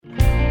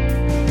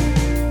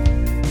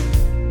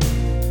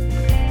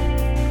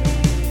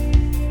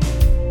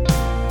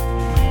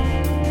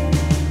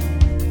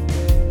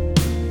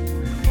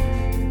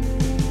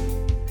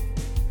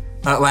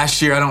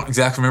last year, I don't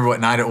exactly remember what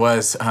night it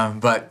was,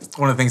 but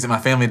one of the things that my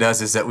family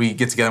does is that we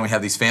get together and we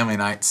have these family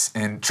nights.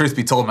 And truth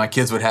be told, my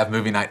kids would have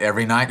movie night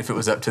every night if it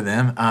was up to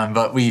them.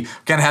 But we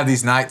kind of have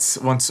these nights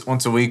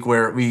once a week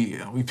where we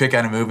pick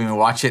out a movie and we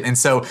watch it. And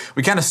so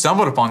we kind of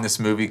stumbled upon this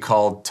movie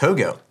called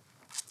Togo.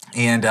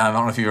 And I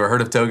don't know if you've ever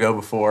heard of Togo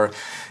before.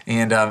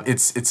 And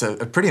it's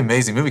a pretty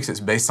amazing movie because it's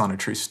based on a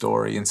true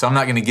story. And so I'm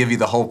not going to give you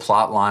the whole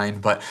plot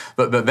line, but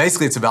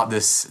basically it's about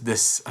this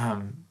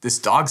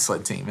dog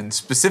sled team, and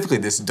specifically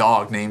this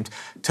dog named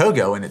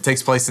Togo. And it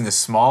takes place in this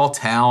small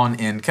town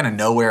in kind of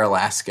nowhere,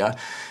 Alaska.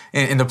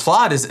 And the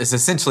plot is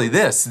essentially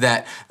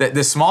that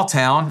this small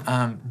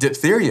town,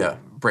 diphtheria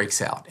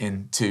breaks out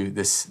into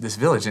this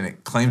village, and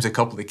it claims a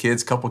couple of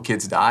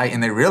kids die,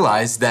 and they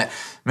realize that,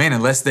 man,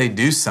 unless they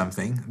do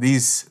something,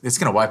 it's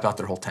going to wipe out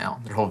their whole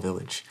town, their whole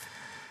village.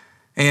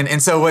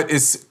 And so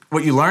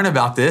what you learn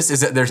about this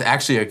is that there's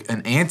actually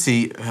an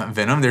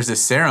anti-venom. There's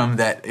this serum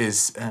that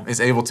is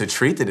able to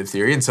treat the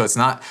diphtheria, and so it's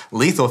not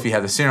lethal if you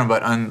have the serum,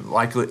 but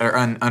unlikely or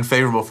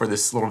unfavorable for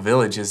this little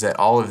village is that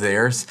all of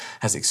theirs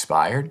has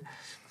expired.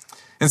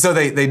 And so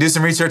they do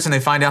some research and they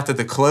find out that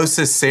the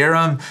closest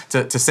serum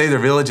to save their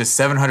village is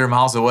 700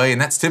 miles away. And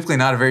that's typically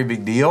not a very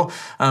big deal,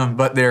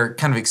 but they're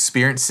kind of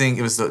experiencing,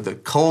 it was the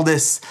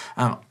coldest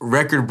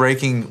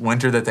record-breaking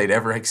winter that they'd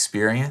ever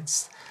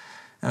experienced.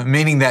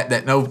 Meaning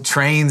that no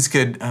trains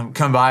could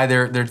come by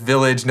their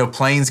village, no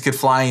planes could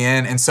fly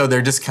in. And so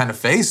they're just kind of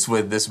faced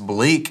with this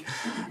bleak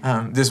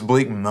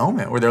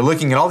moment where they're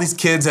looking at all these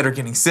kids that are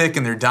getting sick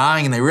and they're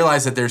dying, and they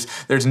realize that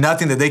there's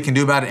nothing that they can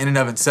do about it in and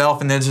of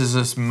itself. And there's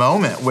this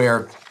moment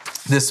where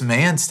this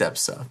man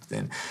steps up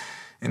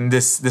and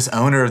this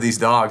owner of these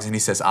dogs, and he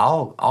says,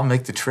 I'll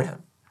make the trip.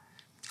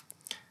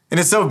 And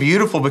it's so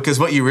beautiful because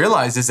what you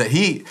realize is that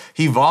he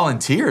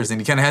volunteers,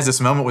 and he kind of has this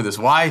moment with his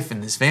wife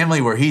and his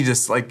family where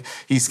he's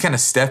kind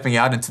of stepping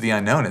out into the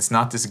unknown. It's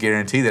not this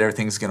guarantee that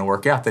everything's going to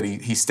work out, that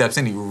he steps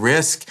in, he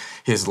risks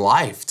his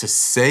life to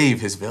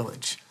save his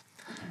village.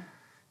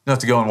 You have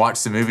to go and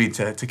watch the movie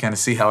to kind of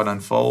see how it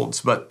unfolds.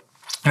 But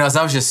as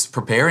I was just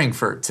preparing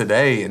for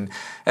today, and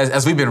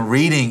as we've been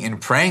reading and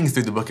praying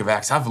through the book of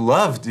Acts, I've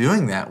loved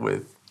doing that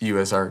with you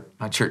as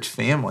my church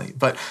family.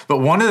 But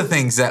one of the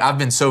things that I've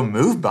been so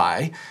moved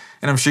by,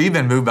 and I'm sure you've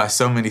been moved by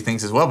so many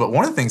things as well, but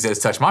one of the things that has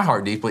touched my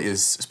heart deeply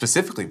is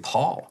specifically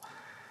Paul.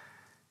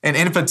 And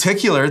in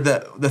particular,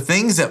 the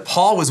things that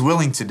Paul was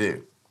willing to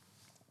do,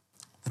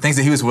 the things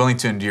that he was willing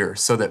to endure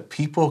so that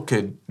people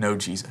could know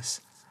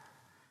Jesus.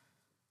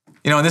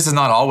 And this is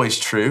not always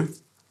true.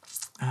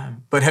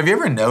 But have you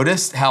ever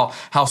noticed how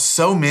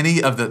so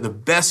many of the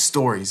best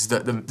stories,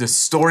 the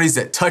stories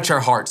that touch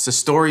our hearts, the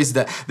stories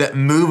that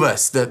move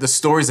us, the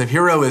stories of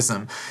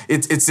heroism,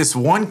 it's this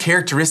one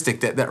characteristic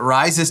that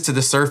rises to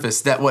the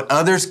surface, that what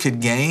others could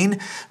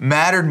gain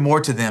mattered more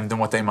to them than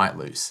what they might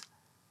lose.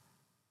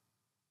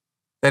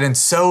 That in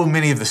so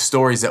many of the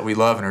stories that we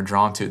love and are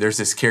drawn to, there's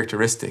this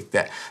characteristic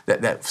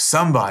that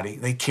somebody,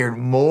 they cared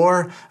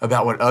more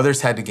about what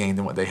others had to gain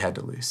than what they had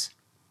to lose.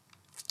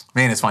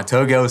 Man, it's why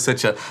Togo is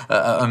such a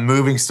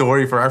moving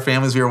story for our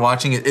families. We were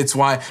watching it. It's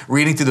why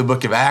reading through the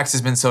book of Acts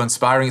has been so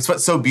inspiring. It's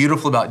what's so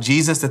beautiful about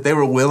Jesus, that they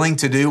were willing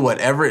to do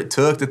whatever it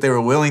took, that they were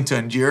willing to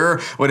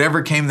endure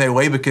whatever came their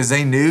way, because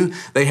they knew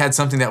they had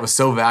something that was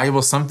so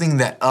valuable, something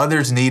that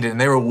others needed, and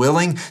they were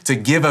willing to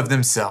give of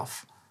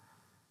themselves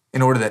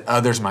in order that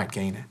others might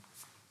gain it.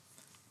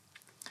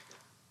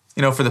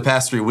 For the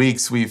past 3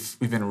 weeks, we've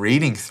been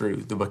reading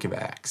through the book of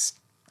Acts.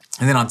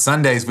 And then on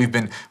Sundays, we've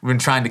been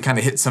trying to kind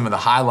of hit some of the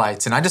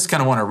highlights. And I just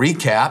kind of want to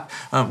recap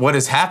what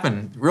has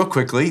happened real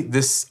quickly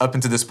up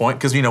until this point,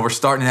 because, we're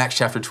starting in Acts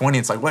chapter 20.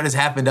 It's like, what has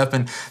happened up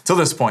until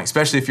this point,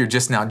 especially if you're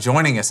just now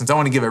joining us. And so I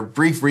want to give a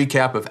brief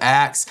recap of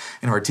Acts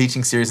and our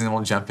teaching series, and then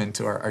we'll jump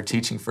into our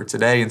teaching for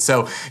today. And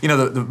so,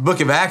 the book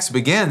of Acts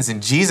begins,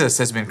 and Jesus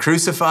has been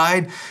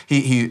crucified.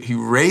 He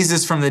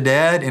raises from the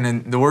dead. And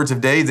in the words of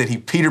Dave, that he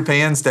Peter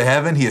Pans to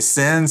heaven. He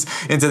ascends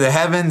into the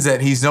heavens,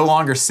 that he's no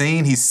longer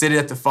seen. He's seated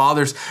at the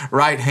Father's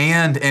right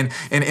hand, and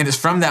it's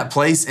from that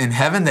place in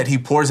heaven that he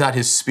pours out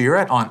his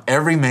Spirit on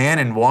every man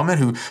and woman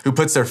who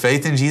puts their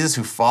faith in Jesus,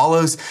 who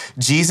follows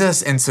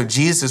Jesus. And so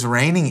Jesus is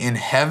reigning in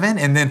heaven,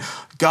 and then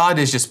God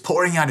is just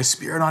pouring out his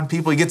Spirit on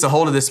people. He gets a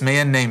hold of this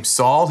man named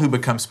Saul, who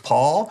becomes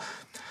Paul.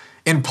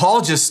 And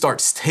Paul just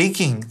starts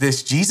taking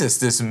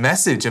this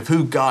message of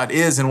who God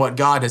is and what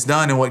God has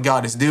done and what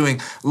God is doing,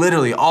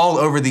 literally all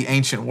over the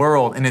ancient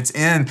world. And it's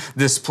in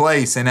this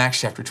place in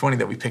Acts chapter 20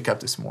 that we pick up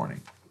this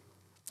morning.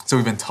 So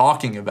we've been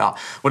talking about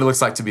what it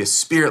looks like to be a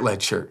Spirit-led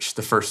church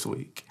the first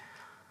week.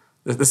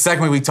 The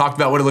second week, we talked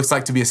about what it looks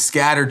like to be a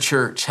scattered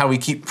church, how we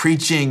keep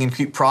preaching and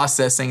keep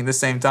processing at the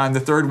same time. The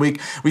third week,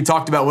 we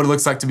talked about what it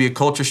looks like to be a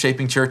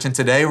culture-shaping church. And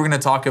today, we're going to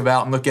talk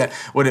about and look at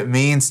what it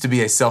means to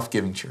be a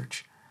self-giving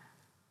church.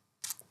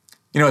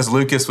 As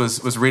Lucas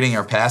was reading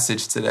our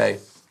passage today,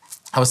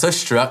 I was so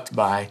struck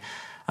by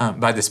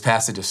by this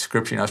passage of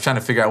Scripture. I was trying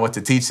to figure out what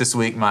to teach this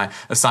week. My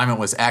assignment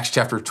was Acts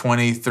chapter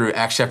 20 through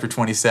Acts chapter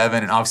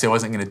 27, and obviously I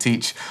wasn't going to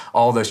teach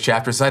all those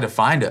chapters, so I had to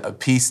find a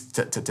piece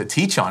to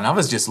teach on. And I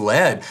was just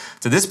led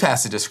to this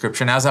passage of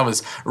Scripture, and as I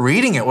was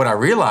reading it, what I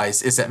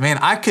realized is that, man,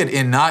 I could,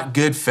 in not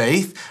good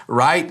faith,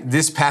 write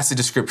this passage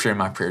of Scripture in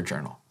my prayer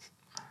journal.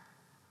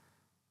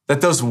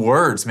 That those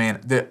words,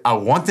 man, that I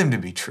want them to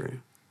be true.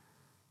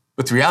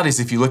 But the reality is,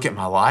 if you look at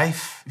my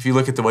life, if you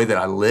look at the way that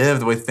I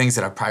live, the way things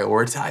that I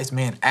prioritize,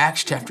 man,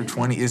 Acts chapter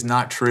 20 is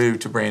not true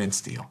to Brandon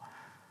Steele.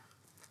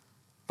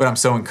 But I'm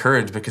so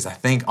encouraged because I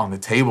think on the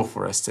table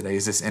for us today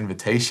is this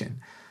invitation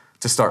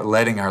to start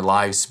letting our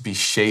lives be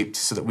shaped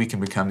so that we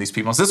can become these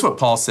people. So this is what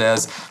Paul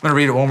says. I'm going to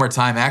read it one more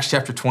time. Acts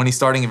chapter 20,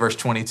 starting in verse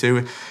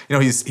 22.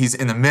 He's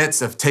in the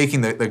midst of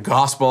taking the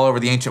gospel all over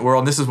the ancient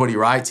world. And this is what he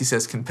writes. He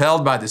says,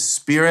 compelled by the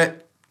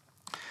Spirit,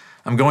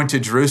 I'm going to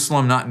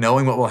Jerusalem, not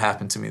knowing what will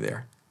happen to me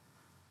there.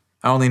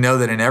 I only know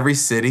that in every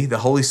city, the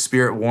Holy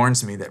Spirit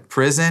warns me that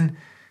prison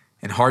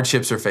and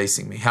hardships are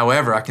facing me.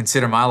 However, I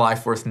consider my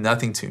life worth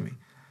nothing to me.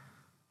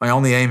 My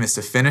only aim is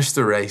to finish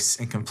the race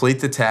and complete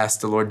the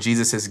task the Lord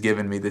Jesus has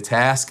given me, the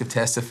task of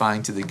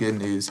testifying to the good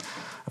news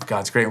of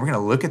God's grace. We're going to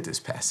look at this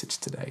passage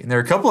today. And there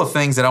are a couple of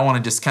things that I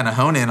want to just kind of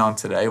hone in on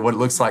today, what it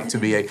looks like to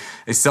be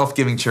a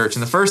self-giving church.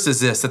 And the first is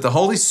this, that the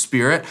Holy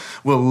Spirit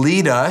will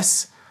lead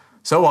us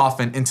so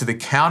often into the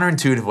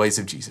counterintuitive ways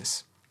of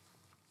Jesus.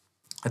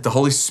 That the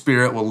Holy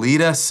Spirit will lead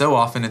us so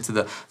often into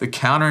the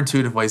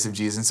counterintuitive ways of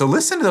Jesus. And so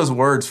listen to those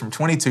words from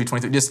 22,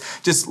 23.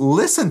 Just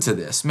listen to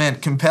this. Man,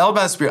 compelled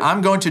by the Spirit,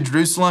 I'm going to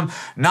Jerusalem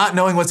not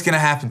knowing what's going to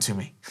happen to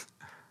me.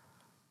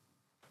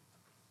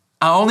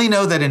 I only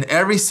know that in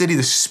every city,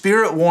 the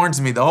Spirit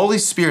warns me, the Holy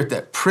Spirit,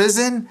 that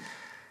prison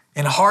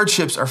and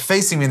hardships are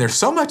facing me. And there's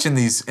so much in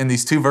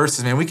these two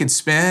verses, man. We could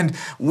spend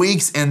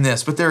weeks in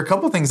this, but there are a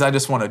couple of things I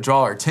just want to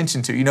draw our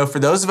attention to. For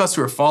those of us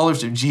who are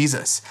followers of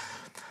Jesus,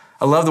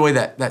 I love the way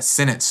that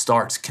sentence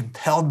starts,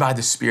 compelled by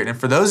the Spirit. And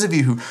for those of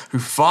you who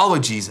follow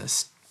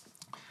Jesus,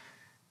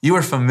 you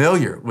are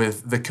familiar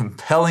with the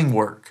compelling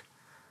work,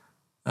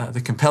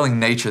 the compelling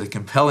nature, the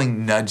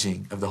compelling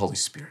nudging of the Holy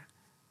Spirit.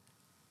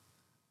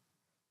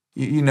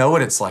 You know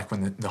what it's like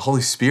when the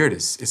Holy Spirit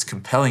is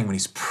compelling, when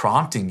he's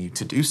prompting you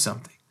to do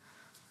something,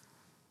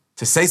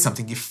 to say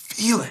something. You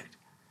feel it.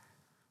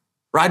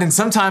 Right? And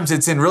sometimes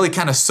it's in really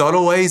kind of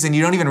subtle ways and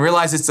you don't even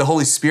realize it's the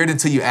Holy Spirit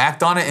until you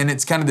act on it. And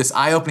it's kind of this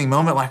eye-opening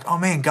moment like, oh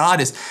man, God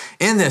is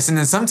in this. And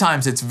then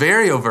sometimes it's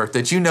very overt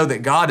that you know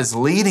that God is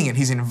leading and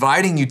he's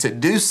inviting you to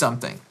do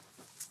something.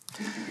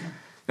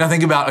 And I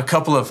think about a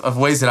couple of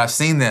ways that I've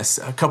seen this.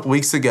 A couple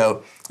weeks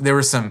ago, there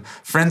were some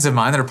friends of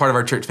mine that are part of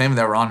our church family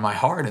that were on my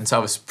heart. And so I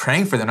was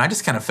praying for them. And I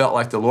just kind of felt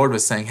like the Lord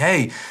was saying,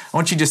 hey, I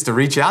want you just to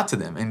reach out to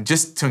them and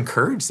just to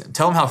encourage them.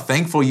 Tell them how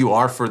thankful you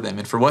are for them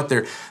and for what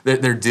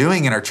they're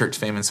doing in our church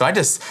family. And so I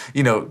just,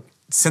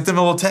 sent them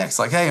a little text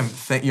like, hey,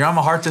 you're on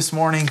my heart this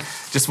morning.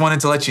 Just wanted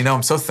to let you know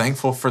I'm so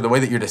thankful for the way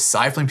that you're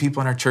discipling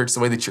people in our church, the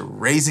way that you're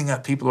raising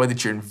up people, the way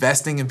that you're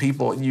investing in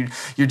people.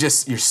 You're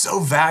so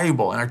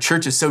valuable. And our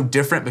church is so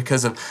different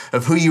because of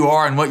who you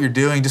are and what you're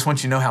doing. Just want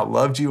you to know how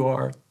loved you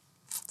are.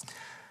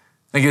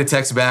 I get a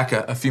text back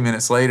a few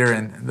minutes later,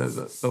 and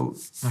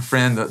my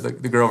friend,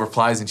 the girl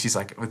replies, and she's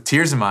like, with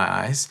tears in my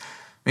eyes,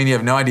 man, you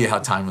have no idea how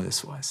timely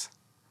this was.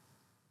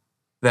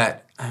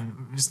 That I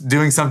was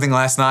doing something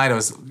last night. I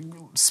was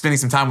spending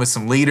some time with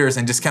some leaders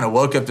and just kind of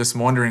woke up this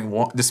morning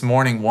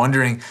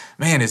wondering,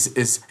 man,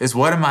 is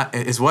what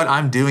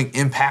I'm doing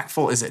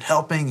impactful? Is it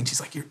helping? And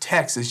she's like, your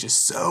text is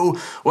just so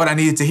what I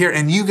needed to hear.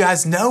 And you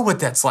guys know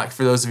what that's like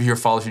for those of you who are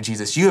followers of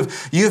Jesus. You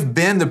have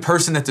been the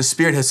person that the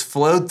Spirit has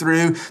flowed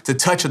through to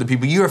touch other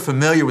people. You are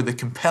familiar with the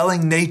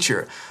compelling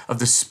nature of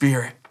the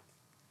Spirit.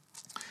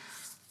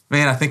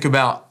 Man, I think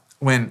about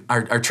when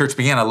our church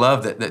began. I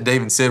love that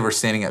Dave and Sid were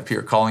standing up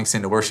here calling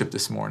Sin to worship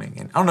this morning.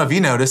 And I don't know if you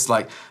noticed,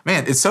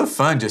 man, it's so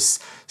fun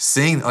just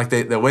seeing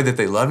the way that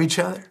they love each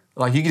other.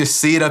 Like you can just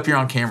see it up here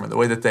on camera, the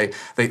way that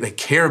they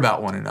care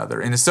about one another.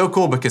 And it's so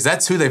cool because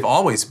that's who they've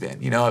always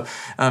been.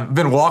 I've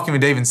been walking with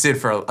Dave and Sid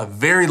for a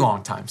very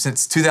long time,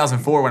 since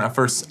 2004 when I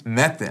first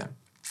met them.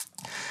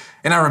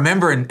 And I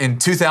remember in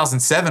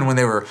 2007 when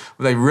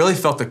they really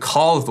felt the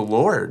call of the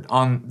Lord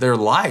on their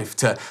life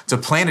to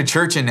plant a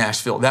church in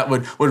Nashville that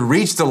would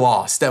reach the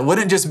lost, that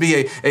wouldn't just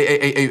be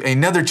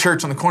another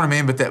church on the corner,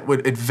 man, but that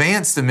would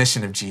advance the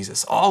mission of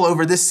Jesus all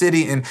over this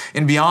city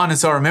and beyond. And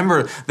so I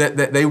remember that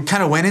they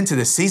kind of went into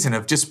this season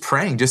of just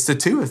praying, just the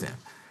two of them.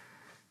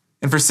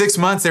 And for 6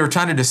 months, they were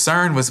trying to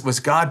discern, was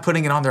God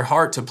putting it on their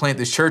heart to plant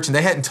this church? And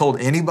they hadn't told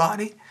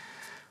anybody.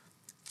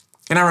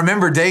 And I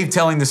remember Dave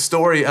telling the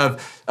story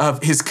of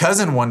his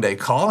cousin one day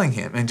calling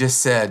him and just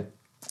said,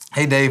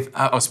 hey, Dave,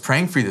 I was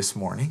praying for you this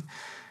morning,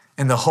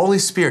 and the Holy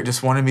Spirit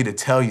just wanted me to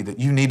tell you that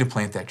you need to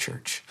plant that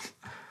church.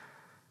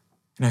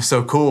 And it's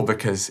so cool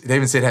because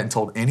Dave and Sid hadn't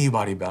told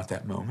anybody about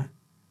that moment.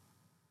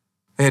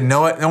 They had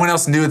no one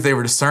else knew that they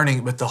were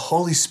discerning, but the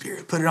Holy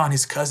Spirit put it on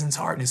his cousin's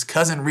heart, and his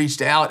cousin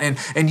reached out, and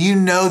you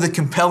know the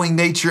compelling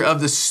nature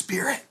of the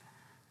Spirit.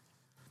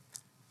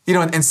 You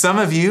know, and some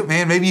of you,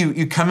 man, maybe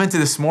you come into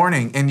this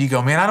morning and you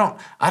go, man,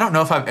 I don't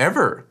know if I've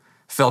ever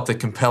felt a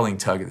compelling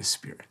tug of the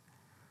Spirit.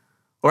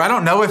 Or I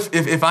don't know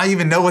if I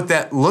even know what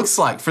that looks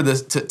like for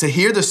this to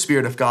hear the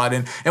Spirit of God.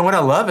 And what I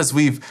love as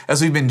we've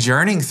been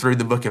journeying through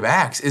the book of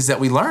Acts is that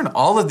we learn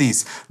all of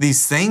these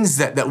things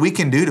that we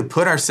can do to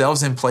put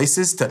ourselves in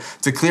places,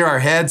 to clear our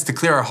heads, to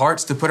clear our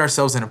hearts, to put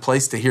ourselves in a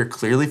place to hear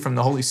clearly from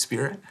the Holy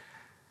Spirit.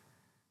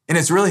 And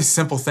it's really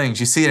simple things.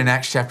 You see it in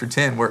Acts chapter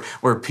 10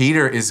 where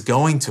Peter is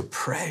going to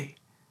pray.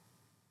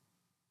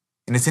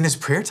 And it's in his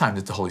prayer time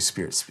that the Holy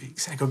Spirit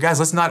speaks. I go, guys,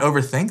 let's not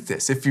overthink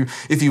this. If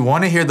you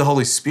want to hear the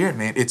Holy Spirit,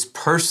 man, it's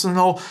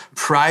personal,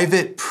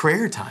 private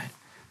prayer time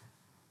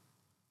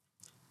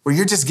where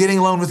you're just getting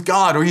alone with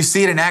God. Or you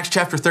see it in Acts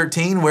chapter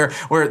 13 where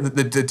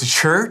the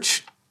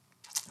church,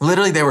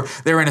 literally they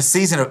were in a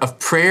season of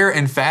prayer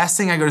and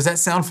fasting. I go, does that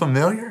sound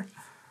familiar?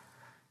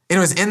 And it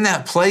was in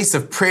that place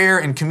of prayer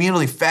and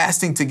communally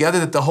fasting together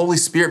that the Holy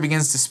Spirit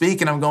begins to speak.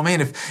 And I'm going,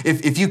 man,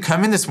 if you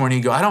come in this morning,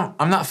 you go,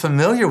 I'm not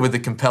familiar with the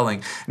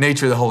compelling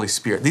nature of the Holy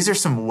Spirit. These are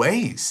some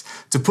ways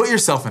to put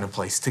yourself in a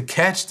place to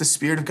catch the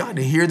Spirit of God,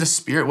 to hear the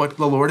Spirit, what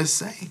the Lord is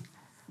saying.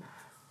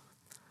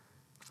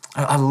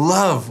 I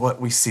love what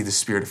we see the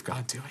Spirit of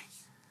God doing.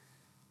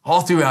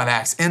 All throughout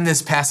Acts, in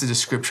this passage of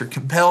Scripture,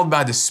 compelled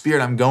by the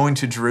Spirit, I'm going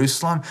to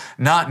Jerusalem,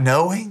 not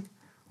knowing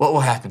what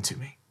will happen to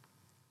me.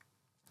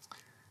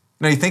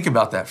 Now, you think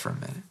about that for a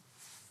minute.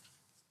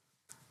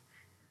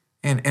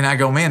 And I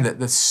go, man,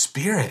 the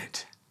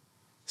Spirit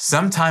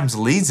sometimes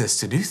leads us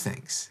to do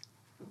things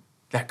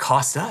that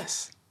cost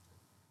us,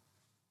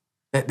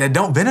 that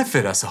don't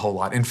benefit us a whole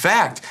lot. In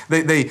fact,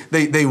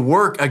 they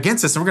work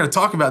against us. And we're going to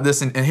talk about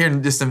this and here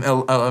in just a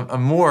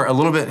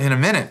little bit in a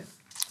minute.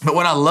 But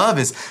what I love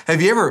is, have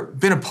you ever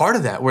been a part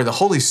of that where the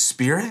Holy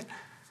Spirit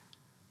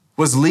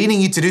was leading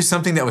you to do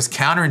something that was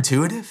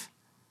counterintuitive?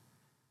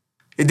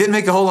 It didn't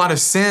make a whole lot of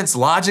sense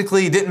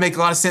logically. It didn't make a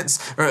lot of sense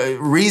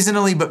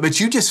reasonably, but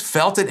you just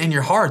felt it in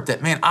your heart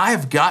that, man, I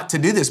have got to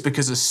do this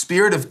because the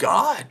Spirit of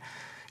God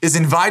is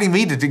inviting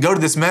me to go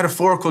to this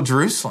metaphorical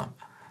Jerusalem.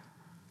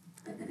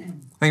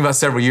 Think about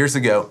several years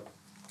ago,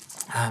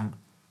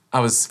 I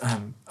was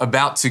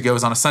about to go, it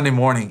was on a Sunday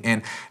morning,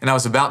 and I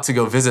was about to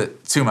go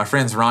visit two of my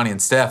friends, Ronnie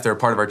and Steph. They're a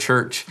part of our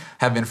church,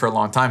 have been for a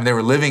long time. They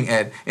were living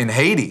in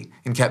Haiti,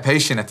 in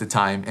Cap-Haïtien at the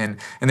time, and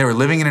they were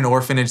living in an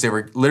orphanage. They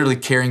were literally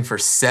caring for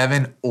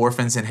 7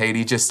 orphans in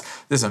Haiti, just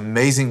this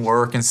amazing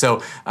work. And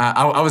so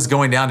I was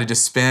going down to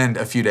just spend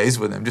a few days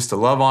with them, just to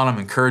love on them,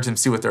 encourage them,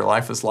 see what their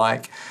life was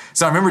like.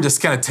 So I remember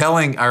just kind of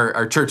telling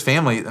our church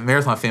family, the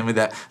Marathon family,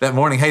 that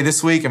morning, hey,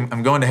 this week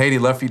I'm going to Haiti,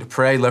 love for you to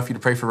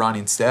pray for Ronnie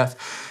and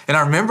Steph. And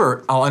I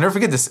remember, I'll never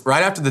forget this,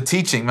 right after the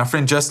teaching, my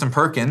friend Justin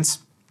Perkins,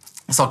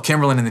 I saw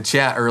Kimberlyn in the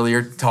chat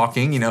earlier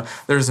talking,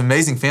 there's an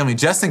amazing family.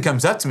 Justin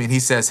comes up to me and he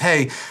says,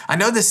 hey, I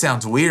know this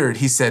sounds weird,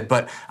 he said,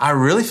 but I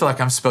really feel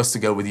like I'm supposed to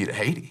go with you to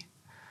Haiti.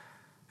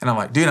 And I'm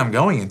like, dude, I'm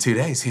going in 2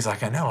 days. He's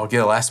like, I know, I'll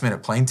get a last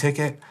minute plane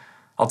ticket.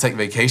 I'll take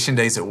vacation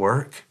days at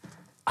work.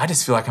 I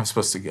just feel like I'm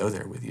supposed to go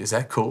there with you. Is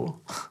that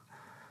cool?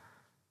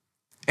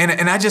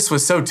 And I just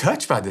was so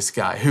touched by this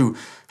guy who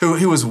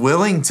was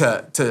willing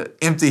to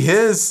empty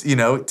his,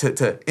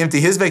 to empty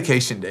his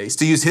vacation days,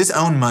 to use his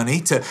own money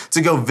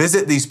to go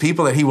visit these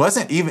people that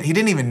he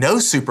didn't even know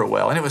super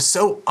well. And it was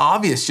so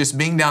obvious just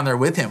being down there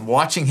with him,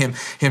 watching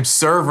him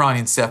serve Ronnie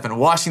and Steph and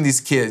watching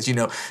these kids,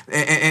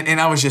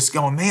 and I was just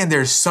going, man,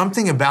 there's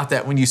something about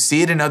that when you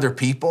see it in other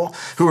people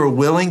who are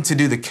willing to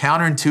do the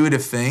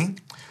counterintuitive thing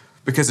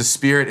because the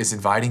Spirit is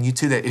inviting you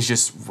to, that is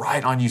just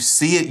right on. You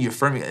see it, you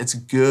affirm it, it's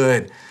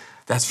good.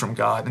 That's from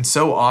God. And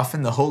so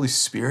often the Holy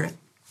Spirit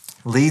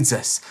leads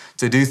us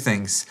to do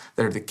things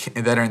that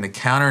are in the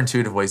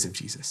counterintuitive ways of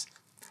Jesus.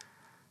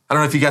 I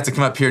don't know if you got to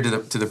come up here to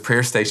the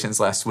prayer stations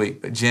last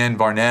week, but Jen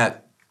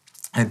Barnett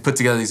had put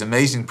together these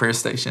amazing prayer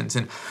stations.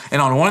 And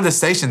on one of the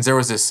stations, there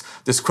was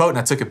this quote, and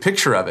I took a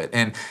picture of it.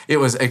 And it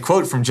was a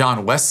quote from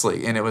John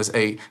Wesley. And it was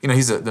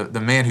he's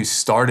the man who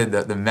started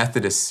the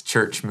Methodist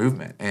church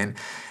movement. And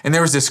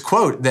there was this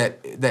quote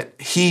that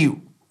he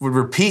would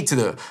repeat to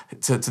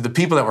the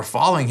people that were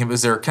following him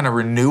as their kind of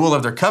renewal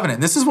of their covenant.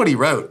 And this is what he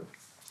wrote.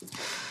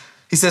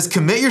 He says,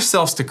 commit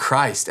yourselves to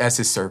Christ as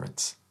his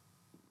servants.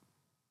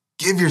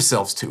 Give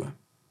yourselves to him,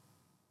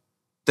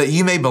 that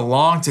you may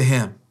belong to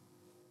him.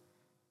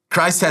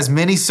 Christ has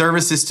many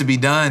services to be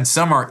done.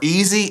 Some are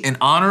easy and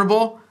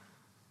honorable,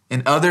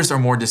 and others are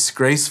more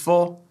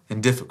disgraceful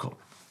and difficult.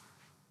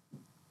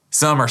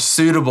 Some are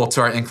suitable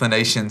to our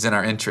inclinations and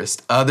our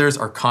interests. Others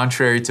are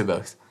contrary to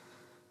both.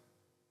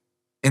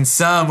 In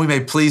some, we may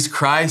please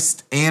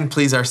Christ and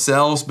please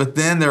ourselves, but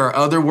then there are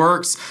other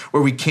works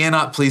where we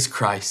cannot please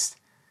Christ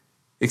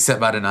except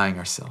by denying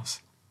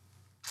ourselves.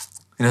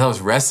 And as I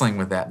was wrestling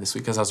with that this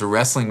week, as I was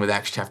wrestling with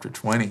Acts chapter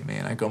 20,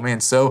 man, I go,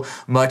 man, so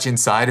much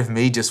inside of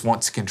me just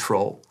wants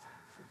control.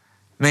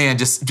 Man,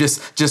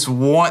 just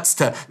wants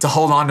to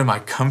hold on to my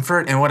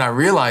comfort. And what I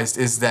realized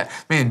is that,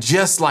 man,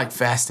 just like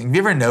fasting, have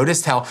you ever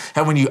noticed how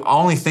when you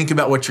only think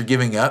about what you're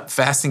giving up,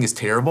 fasting is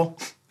terrible?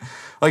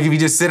 Like if you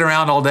just sit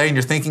around all day and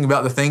you're thinking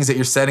about the things that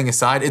you're setting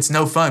aside, it's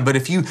no fun. But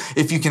if you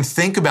can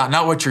think about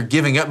not what you're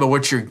giving up, but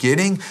what you're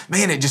getting,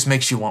 man, it just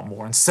makes you want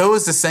more. And so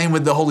is the same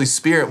with the Holy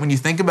Spirit. When you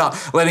think about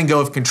letting go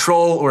of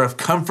control or of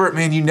comfort,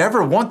 man, you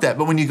never want that.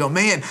 But when you go,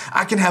 man,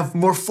 I can have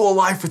more full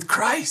life with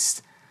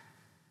Christ.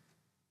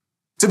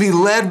 To be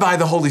led by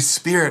the Holy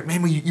Spirit,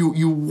 man,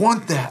 you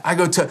want that. I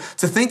go to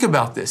think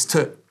about this,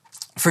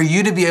 for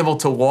you to be able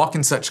to walk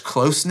in such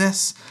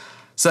closeness,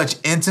 such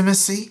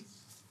intimacy,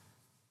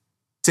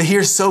 to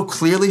hear so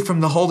clearly from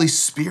the Holy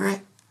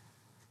Spirit.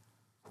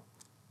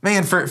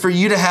 Man, for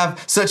you to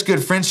have such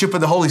good friendship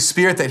with the Holy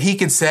Spirit that he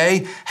can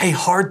say, hey,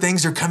 hard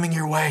things are coming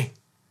your way.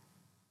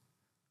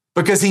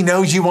 Because he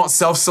knows you won't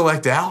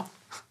self-select out.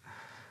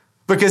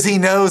 Because he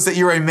knows that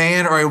you're a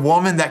man or a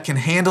woman that can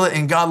handle it,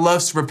 and God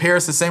loves to prepare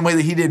us the same way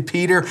that he did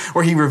Peter,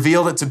 where he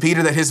revealed it to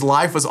Peter that his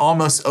life was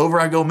almost over.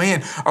 I go,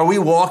 man, are we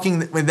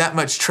walking with that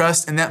much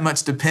trust and that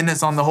much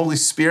dependence on the Holy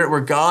Spirit where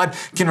God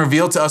can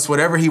reveal to us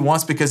whatever he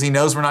wants because he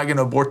knows we're not going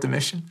to abort the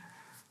mission?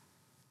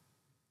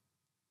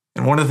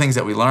 And one of the things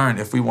that we learn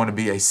if we want to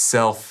be a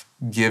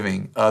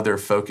self-giving,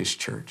 other-focused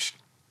church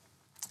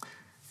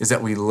is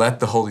that we let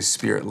the Holy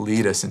Spirit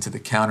lead us into the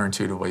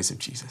counterintuitive ways of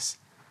Jesus.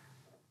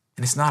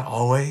 And it's not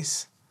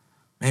always,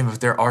 man, but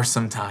there are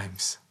some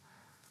times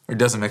where it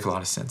doesn't make a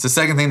lot of sense. The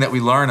second thing that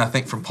we learn, I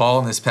think, from Paul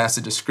in this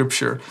passage of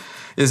Scripture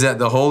is that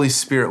the Holy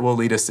Spirit will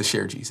lead us to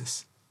share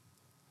Jesus.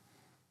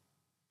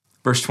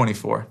 Verse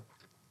 24.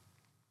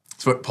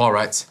 That's what Paul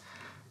writes.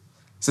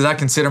 He says, I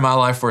consider my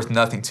life worth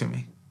nothing to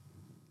me.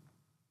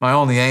 My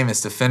only aim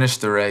is to finish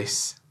the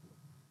race,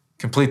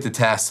 complete the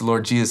task the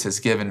Lord Jesus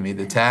has given me,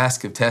 the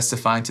task of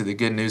testifying to the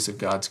good news of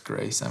God's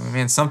grace. I mean,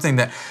 man, something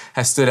that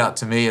has stood out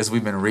to me as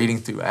we've been reading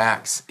through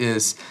Acts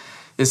is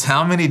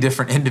how many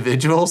different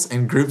individuals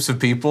and groups of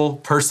people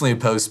personally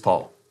opposed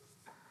Paul.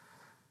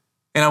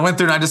 And I went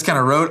through and I just kind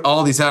of wrote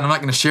all these out. I'm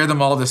not going to share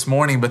them all this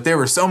morning, but there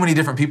were so many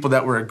different people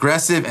that were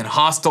aggressive and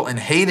hostile and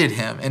hated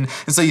him. And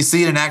so you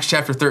see it in Acts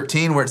chapter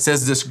 13 where it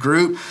says this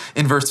group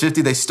in verse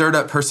 50, they stirred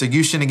up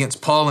persecution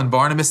against Paul and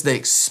Barnabas. They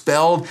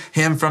expelled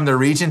him from the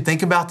region.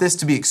 Think about this,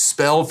 to be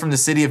expelled from the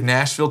city of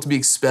Nashville, to be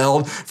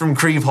expelled from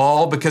Creve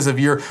Hall because of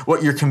your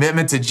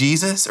commitment to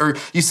Jesus. Or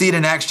you see it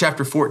in Acts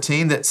chapter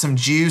 14 that some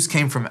Jews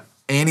came from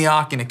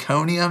Antioch and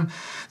Iconium.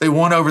 They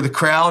won over the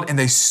crowd and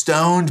they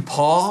stoned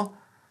Paul.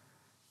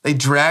 They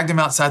dragged him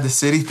outside the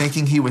city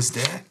thinking he was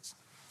dead.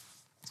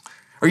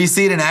 Or you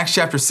see it in Acts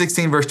chapter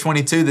 16, verse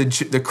 22,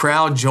 the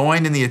crowd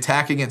joined in the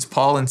attack against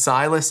Paul and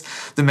Silas.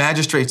 The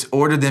magistrates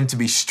ordered them to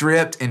be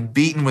stripped and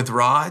beaten with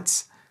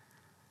rods.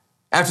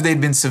 After they'd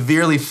been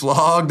severely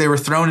flogged, they were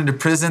thrown into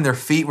prison. Their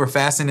feet were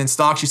fastened in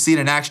stocks. You see it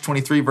in Acts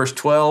 23, verse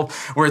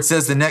 12, where it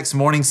says the next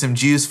morning some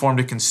Jews formed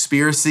a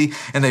conspiracy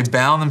and they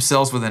bound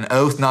themselves with an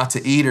oath not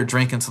to eat or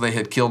drink until they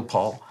had killed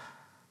Paul.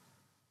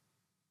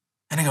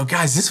 And I go,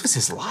 guys, this was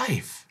his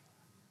life.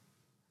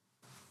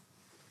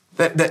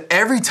 That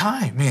every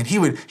time, man, he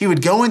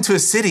would go into a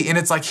city and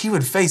it's like he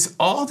would face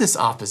all this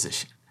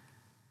opposition.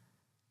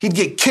 He'd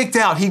get kicked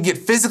out. He'd get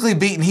physically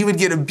beaten. He would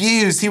get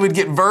abused. He would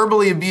get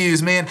verbally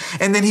abused, man.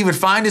 And then he would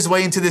find his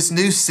way into this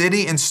new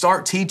city and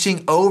start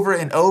teaching over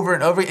and over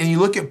and over. And you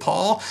look at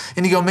Paul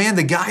and you go, man,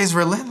 the guy is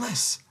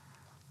relentless.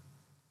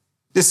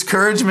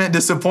 Discouragement,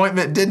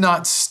 disappointment did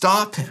not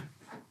stop him.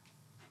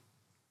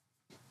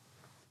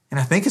 And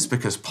I think it's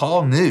because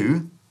Paul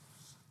knew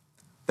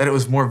that it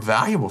was more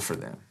valuable for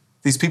them.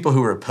 These people who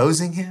were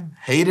opposing him,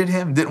 hated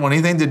him, didn't want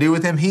anything to do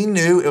with him, he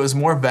knew it was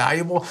more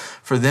valuable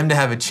for them to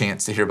have a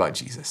chance to hear about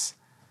Jesus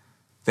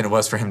than it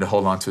was for him to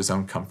hold on to his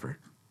own comfort,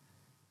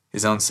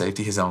 his own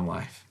safety, his own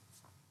life.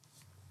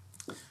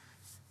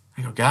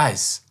 I go,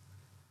 guys,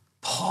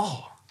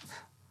 Paul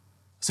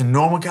was a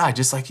normal guy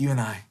just like you and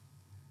I.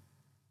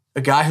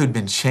 A guy who'd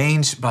been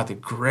changed by the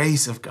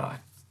grace of God.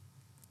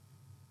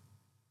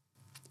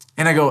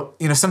 And I go,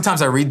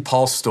 sometimes I read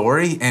Paul's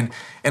story and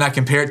I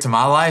compare it to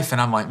my life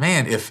and I'm like,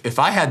 man, if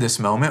I had this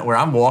moment where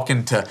I'm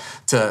walking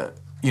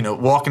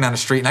walking down the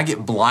street and I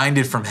get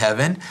blinded from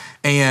heaven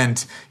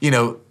and,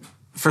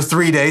 for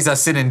 3 days I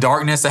sit in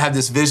darkness, I have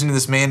this vision of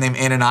this man named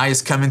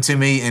Ananias coming to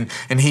me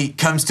and he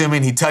comes to me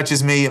and he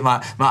touches me at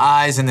my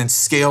eyes and then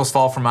scales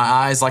fall from my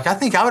eyes. Like, I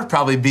think I would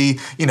probably be,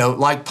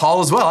 like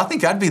Paul as well. I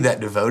think I'd be that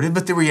devoted.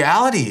 But the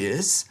reality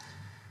is,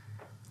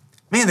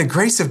 man, the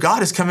grace of God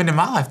has come into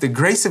my life. The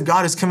grace of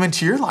God has come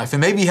into your life. And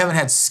maybe you haven't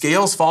had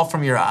scales fall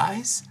from your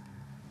eyes.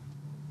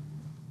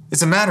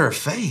 It's a matter of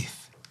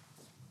faith.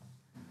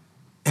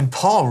 And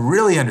Paul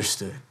really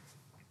understood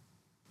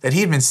that he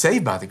had been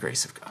saved by the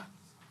grace of God.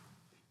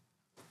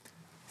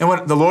 And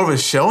what the Lord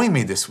was showing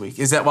me this week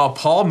is that while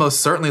Paul most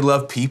certainly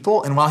loved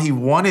people and while he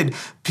wanted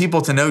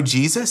people to know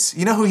Jesus,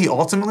 you know who he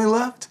ultimately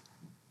loved?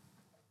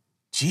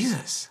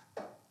 Jesus.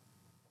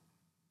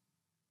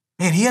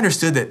 Man, he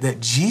understood that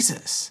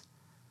Jesus,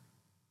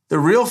 the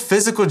real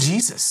physical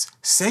Jesus,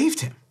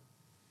 saved him.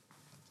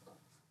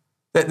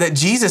 That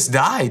Jesus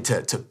died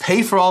to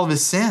pay for all of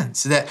his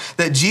sins.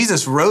 That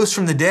Jesus rose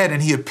from the dead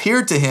and he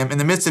appeared to him in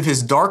the midst of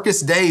his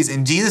darkest days.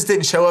 And Jesus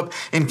didn't show up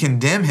and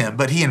condemn him,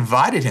 but he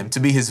invited him to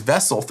be his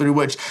vessel through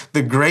which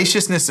the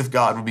graciousness of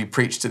God would be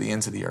preached to the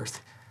ends of the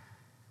earth.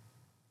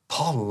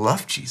 Paul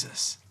loved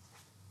Jesus.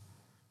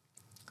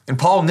 And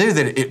Paul knew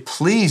that it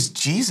pleased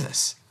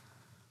Jesus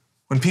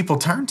when people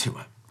turned to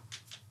him.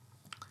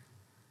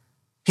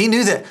 He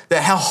knew that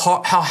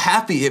how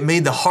happy it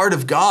made the heart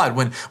of God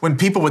when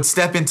people would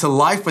step into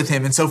life with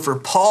him. And so for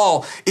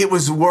Paul, it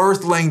was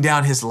worth laying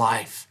down his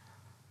life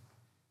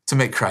to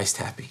make Christ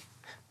happy.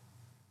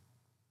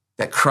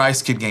 That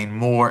Christ could gain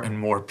more and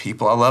more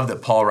people. I love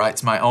that Paul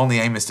writes, my only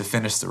aim is to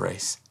finish the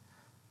race.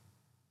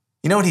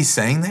 You know what he's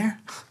saying there?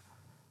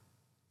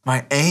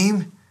 My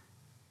aim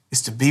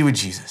is to be with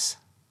Jesus.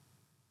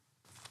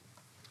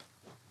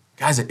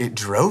 Guys, it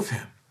drove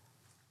him.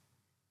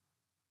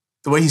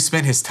 The way he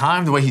spent his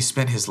time, the way he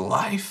spent his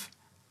life.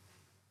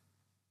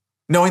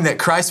 Knowing that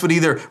Christ would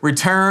either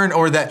return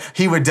or that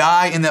he would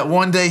die and that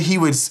one day he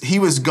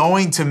was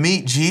going to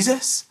meet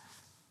Jesus.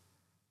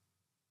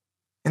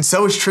 And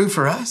so is true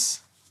for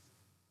us.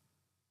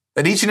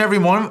 That each and every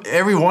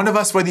one of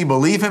us, whether you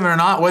believe him or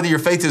not, whether your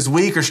faith is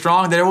weak or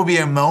strong, there will be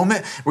a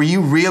moment where you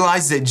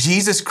realize that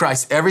Jesus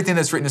Christ, everything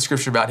that's written in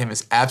Scripture about him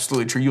is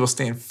absolutely true. You will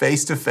stand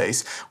face to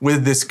face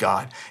with this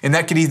God. And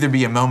that could either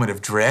be a moment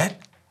of dread,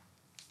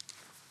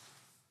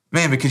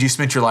 man, because you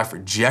spent your life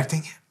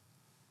rejecting him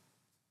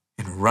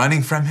and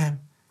running from him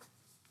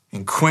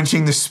and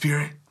quenching the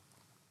Spirit.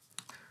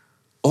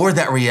 Or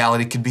that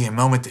reality could be a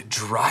moment that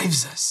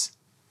drives us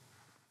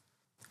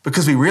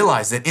because we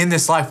realize that in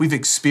this life, we've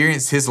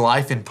experienced his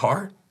life in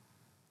part.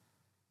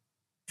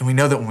 And we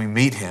know that when we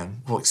meet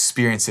him, we'll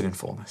experience it in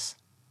fullness.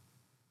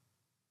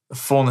 The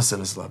fullness of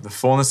his love, the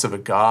fullness of a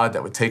God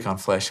that would take on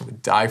flesh and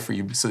would die for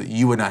you so that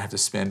you would not have to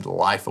spend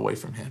life away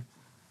from him.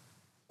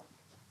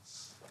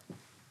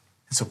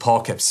 And so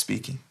Paul kept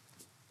speaking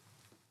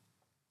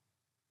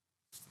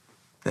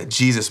that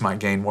Jesus might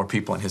gain more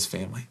people in his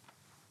family,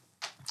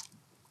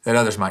 that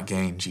others might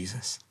gain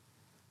Jesus.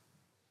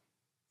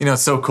 You know,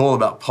 what's so cool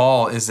about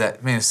Paul is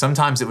that, man,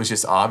 sometimes it was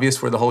just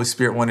obvious where the Holy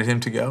Spirit wanted him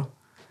to go.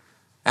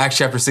 Acts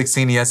chapter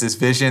 16, he has this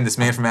vision, this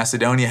man from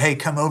Macedonia, hey,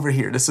 come over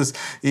here.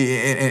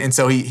 And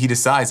so he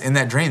decides in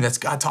that dream, that's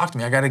God talked to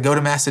me. I got to go to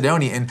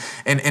Macedonia.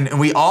 And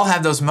we all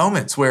have those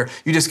moments where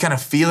you just kind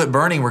of feel it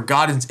burning, where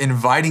God is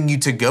inviting you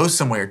to go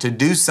somewhere, to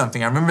do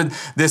something. I remember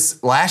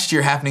this last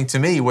year happening to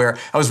me where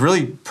I was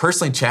really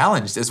personally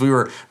challenged as we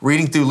were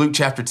reading through Luke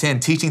chapter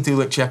 10, teaching through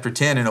Luke chapter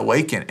 10 and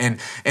Awaken.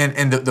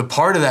 And the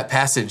part of that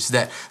passage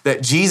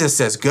that Jesus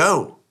says,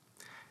 go.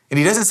 And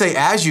he doesn't say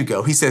as you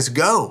go, he says,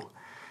 go.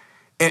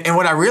 And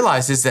what I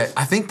realized is that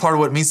I think part of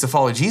what it means to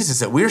follow Jesus is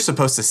that we're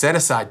supposed to set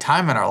aside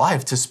time in our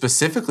life to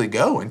specifically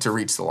go and to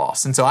reach the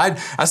lost. And so I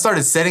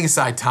started setting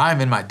aside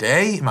time in my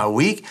day, in my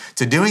week,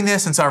 to doing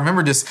this. And so I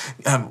remember just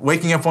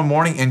waking up one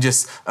morning and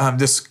just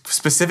this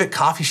specific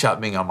coffee shop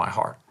being on my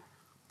heart.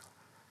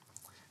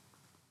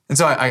 And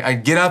so I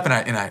get up and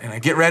I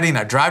get ready and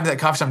I drive to that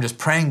coffee shop. I'm just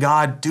praying,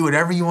 God, do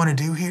whatever you want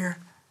to do here.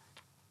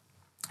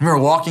 I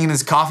remember walking in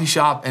this coffee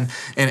shop and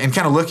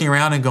kind of looking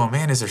around and going,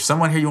 man, is there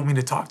someone here you want me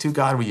to talk to,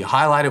 God? Will you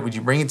highlight it? Would you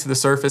bring it to the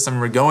surface? I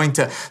remember going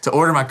to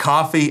order my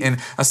coffee and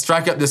I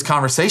strike up this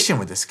conversation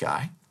with this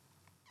guy.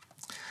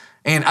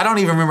 And I don't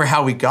even remember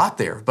how we got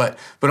there, but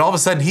all of a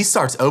sudden he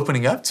starts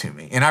opening up to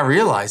me. And I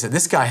realize that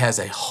this guy has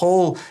a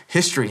whole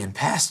history and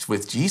past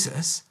with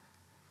Jesus.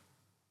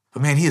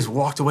 But man, he has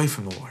walked away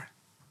from the Lord.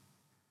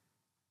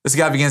 This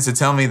guy begins to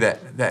tell me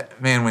that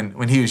man,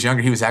 when he was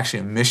younger, he was actually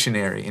a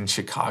missionary in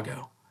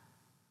Chicago,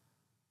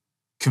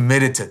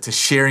 committed to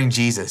sharing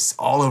Jesus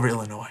all over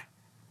Illinois.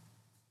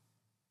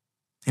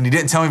 And he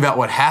didn't tell me about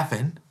what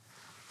happened,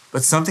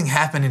 but something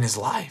happened in his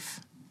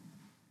life.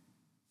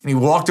 And he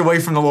walked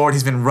away from the Lord.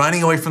 He's been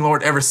running away from the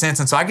Lord ever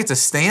since. And so I get to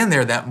stand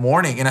there that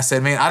morning and I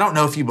said, man, I don't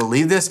know if you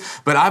believe this,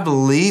 but I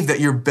believe that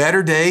your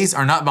better days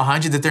are not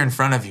behind you, that they're in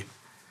front of you.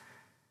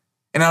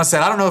 And I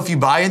said, I don't know if you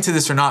buy into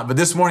this or not, but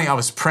this morning I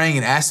was praying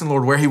and asking the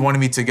Lord where he wanted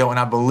me to go. And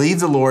I believe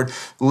the Lord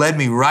led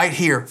me right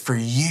here for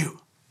you.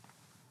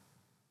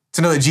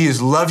 To know that Jesus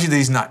loves you, that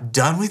he's not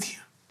done with you.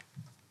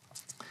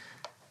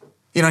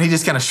 You know, he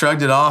just kind of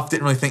shrugged it off,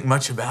 didn't really think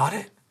much about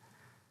it.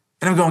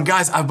 And I'm going,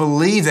 guys, I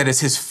believe that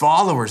as his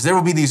followers, there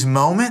will be these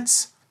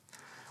moments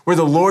where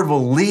the Lord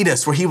will lead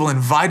us, where he will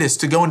invite us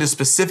to go into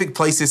specific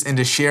places and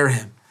to share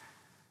him.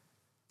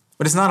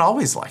 But it's not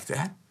always like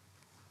that.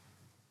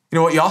 You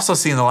know, what you also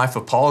see in the life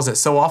of Paul is that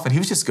so often he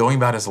was just going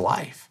about his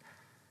life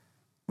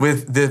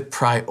with the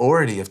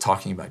priority of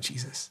talking about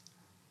Jesus.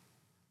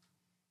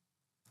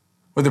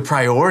 With the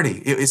priority,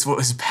 it's what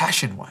his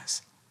passion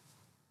was.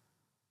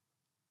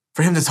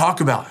 For him to talk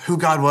about who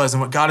God was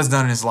and what God has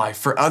done in his life,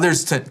 for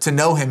others to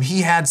know him,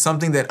 he had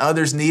something that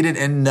others needed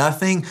and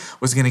nothing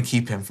was going to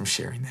keep him from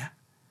sharing that.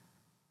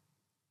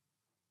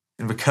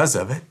 And because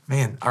of it,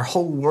 man, our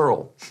whole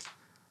world,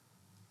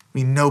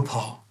 we know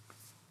Paul.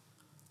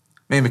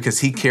 Man, because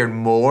he cared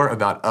more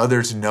about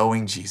others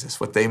knowing Jesus,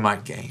 what they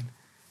might gain,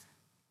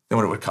 than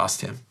what it would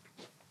cost him.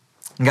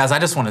 And guys, I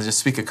just want to just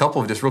speak a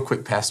couple of just real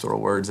quick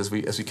pastoral words as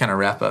we kind of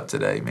wrap up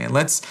today, man.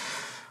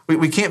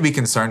 We can't be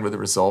concerned with the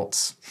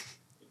results.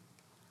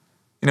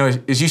 You know,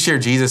 as you share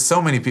Jesus, so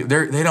many people,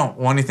 they don't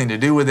want anything to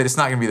do with it. It's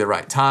not going to be the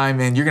right time,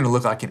 man. You're going to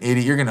look like an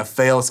idiot. You're going to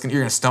fail. You're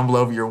going to stumble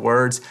over your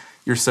words.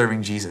 You're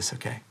serving Jesus,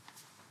 okay?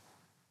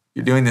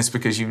 You're doing this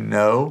because you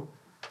know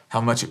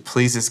how much it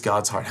pleases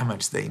God's heart, how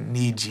much they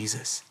need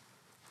Jesus.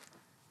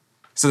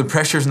 So the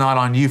pressure's not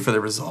on you for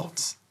the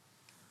results.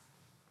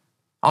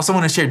 I also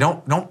want to share,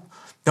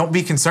 don't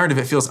be concerned if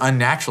it feels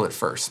unnatural at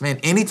first. Man,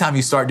 anytime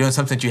you start doing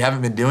something that you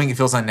haven't been doing, it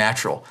feels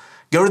unnatural.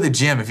 Go to the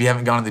gym if you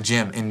haven't gone to the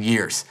gym in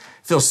years.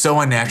 It feels so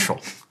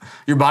unnatural.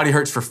 Your body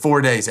hurts for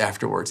 4 days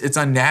afterwards. It's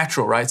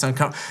unnatural, right? It's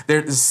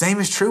uncomfortable. The same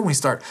is true when we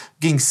start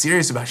getting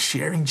serious about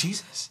sharing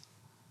Jesus.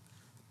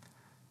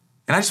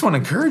 And I just want to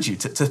encourage you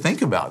to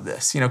think about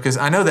this, because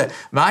I know that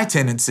my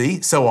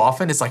tendency so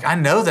often, it's like, I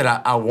know that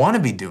I want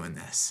to be doing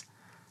this.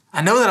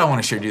 I know that I want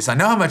to share Jesus. I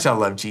know how much I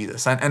love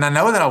Jesus. And I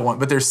know that I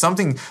want, but there's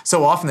something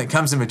so often that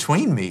comes in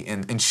between me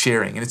and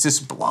sharing, and it's this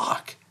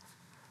block.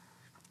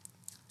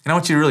 And I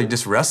want you to really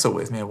just wrestle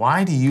with, man,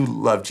 why do you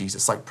love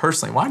Jesus? Like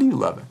personally, why do you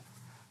love him?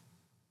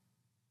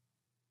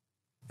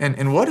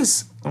 And what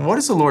has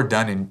the Lord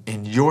done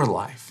in your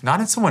life, not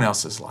in someone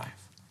else's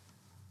life?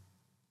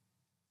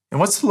 And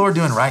what's the Lord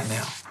doing right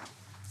now?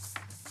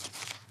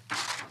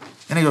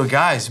 And I go,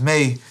 guys,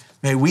 may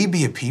we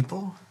be a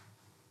people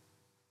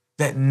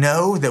that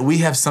know that we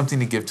have something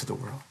to give to the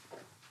world.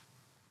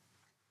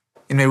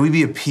 And may we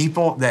be a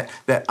people that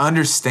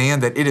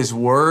understand that it is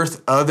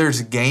worth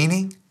others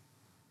gaining,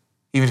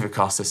 even if it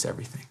costs us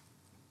everything.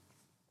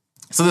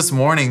 So this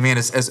morning, man,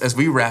 as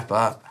we wrap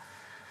up,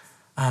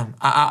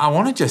 I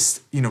want to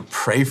just,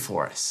 pray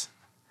for us.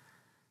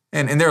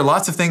 And there are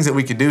lots of things that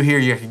we could do here.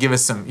 You could give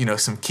us some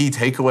key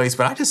takeaways,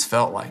 but I just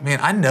felt like, man,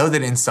 I know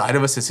that inside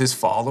of us as his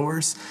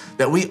followers,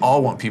 that we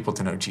all want people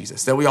to know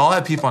Jesus, that we all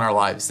have people in our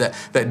lives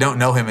that don't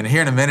know him. And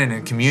here in a minute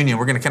in communion,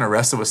 we're going to kind of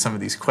wrestle with some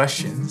of these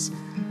questions.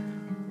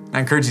 I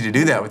encourage you to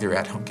do that with your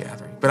at-home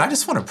gathering. But I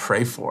just want to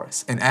pray for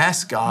us and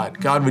ask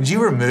God, would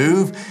you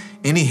remove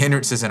any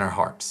hindrances in our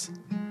hearts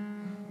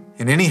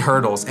and any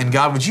hurdles? And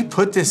God, would you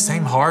put this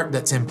same heart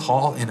that's in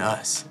Paul in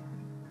us?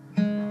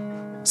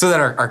 So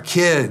that our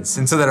kids,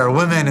 and so that our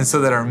women, and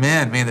so that our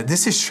men, man, that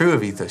this is true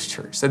of Ethos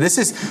Church. That this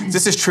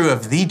is true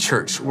of the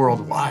church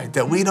worldwide,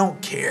 that we don't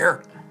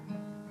care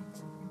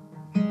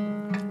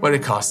what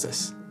it costs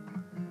us.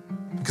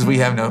 Because we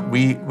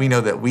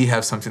know that we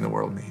have something the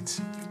world needs.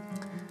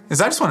 And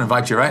so I just want to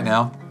invite you right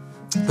now,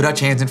 put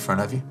out your hands in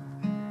front of you.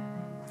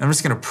 And I'm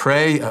just going to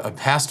pray a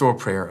pastoral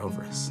prayer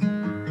over us.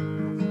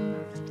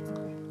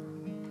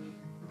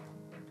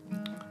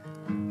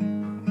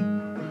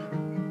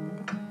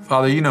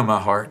 Father, you know my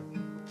heart.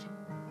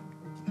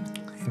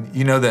 And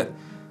you know that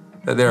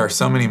there are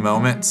so many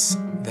moments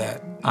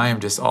that I am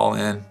just all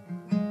in.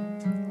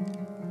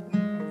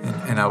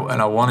 And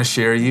I want to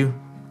share you.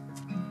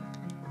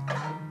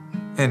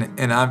 And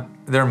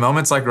there are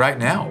moments like right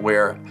now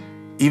where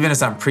even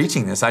as I'm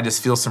preaching this, I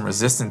just feel some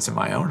resistance in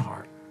my own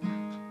heart.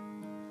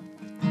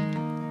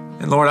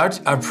 And Lord,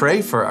 I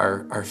pray for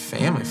our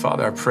family,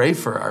 Father. I pray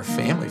for our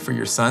family, for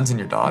your sons and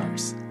your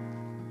daughters.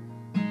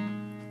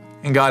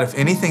 And God, if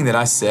anything that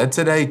I said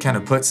today kind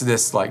of puts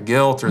this like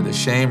guilt or this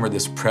shame or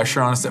this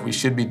pressure on us that we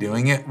should be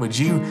doing it,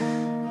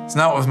 it's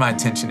not what was my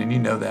intention, and you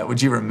know that.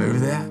 Would you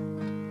remove that?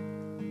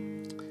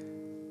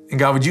 And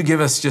God, would you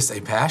give us just a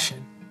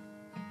passion?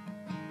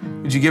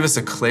 Would you give us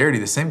a clarity,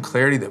 the same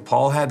clarity that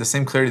Paul had, the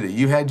same clarity that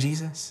you had,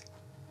 Jesus?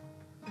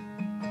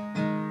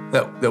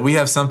 That we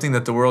have something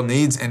that the world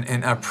needs,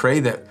 and I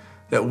pray that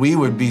we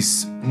would be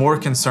more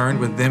concerned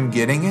with them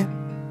getting it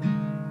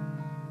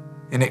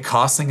and it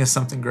costing us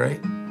something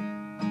great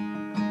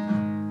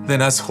than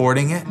us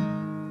hoarding it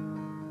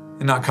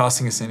and not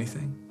costing us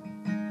anything.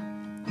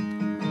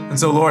 And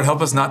so, Lord,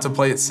 help us not to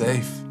play it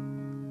safe.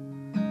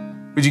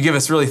 Would you give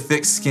us really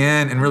thick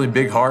skin and really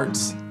big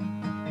hearts?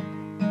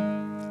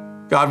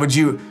 God, would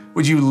you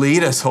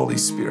lead us, Holy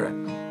Spirit?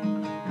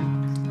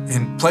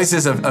 In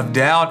places of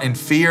doubt and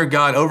fear,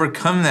 God,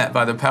 overcome that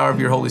by the power of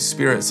your Holy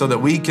Spirit so that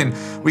we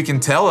can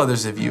tell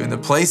others of you. In the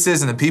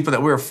places and the people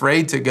that we're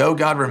afraid to go,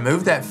 God,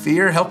 remove that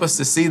fear. Help us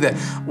to see that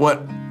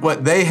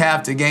what they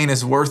have to gain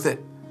is worth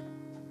it.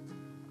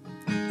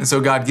 And so,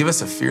 God, give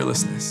us a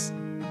fearlessness.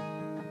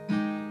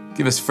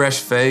 Give us fresh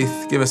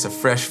faith. Give us a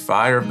fresh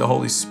fire of the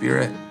Holy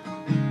Spirit.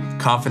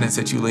 Confidence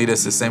that you lead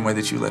us the same way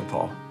that you led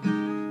Paul.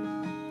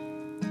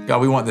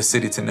 God, we want the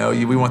city to know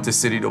you. We want the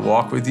city to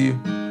walk with you,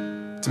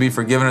 to be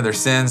forgiven of their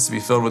sins, to be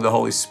filled with the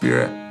Holy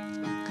Spirit.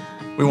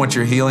 We want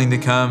your healing to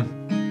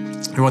come.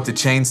 We want the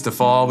chains to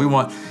fall. We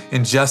want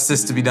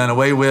injustice to be done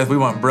away with. We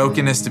want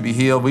brokenness to be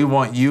healed. We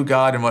want you,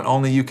 God, and what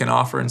only you can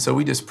offer. And so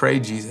we just pray,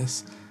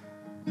 Jesus,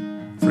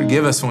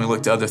 forgive us when we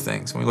look to other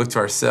things, when we look to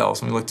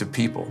ourselves, when we look to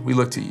people. We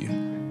look to you.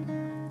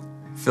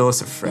 Fill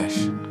us afresh.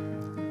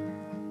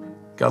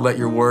 God, let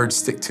your words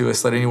stick to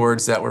us. Let any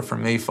words that were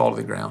from me fall to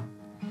the ground.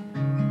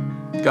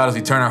 God, as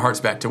we turn our hearts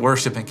back to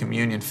worship and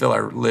communion, fill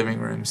our living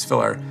rooms, fill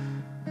our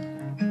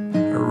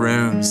our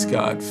rooms,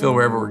 God. Fill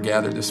wherever we're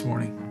gathered this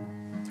morning.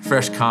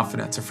 Fresh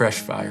confidence, a fresh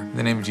fire. In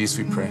the name of Jesus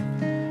we pray.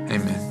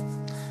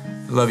 Amen.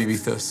 I love you,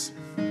 Ethos.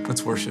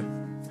 Let's worship.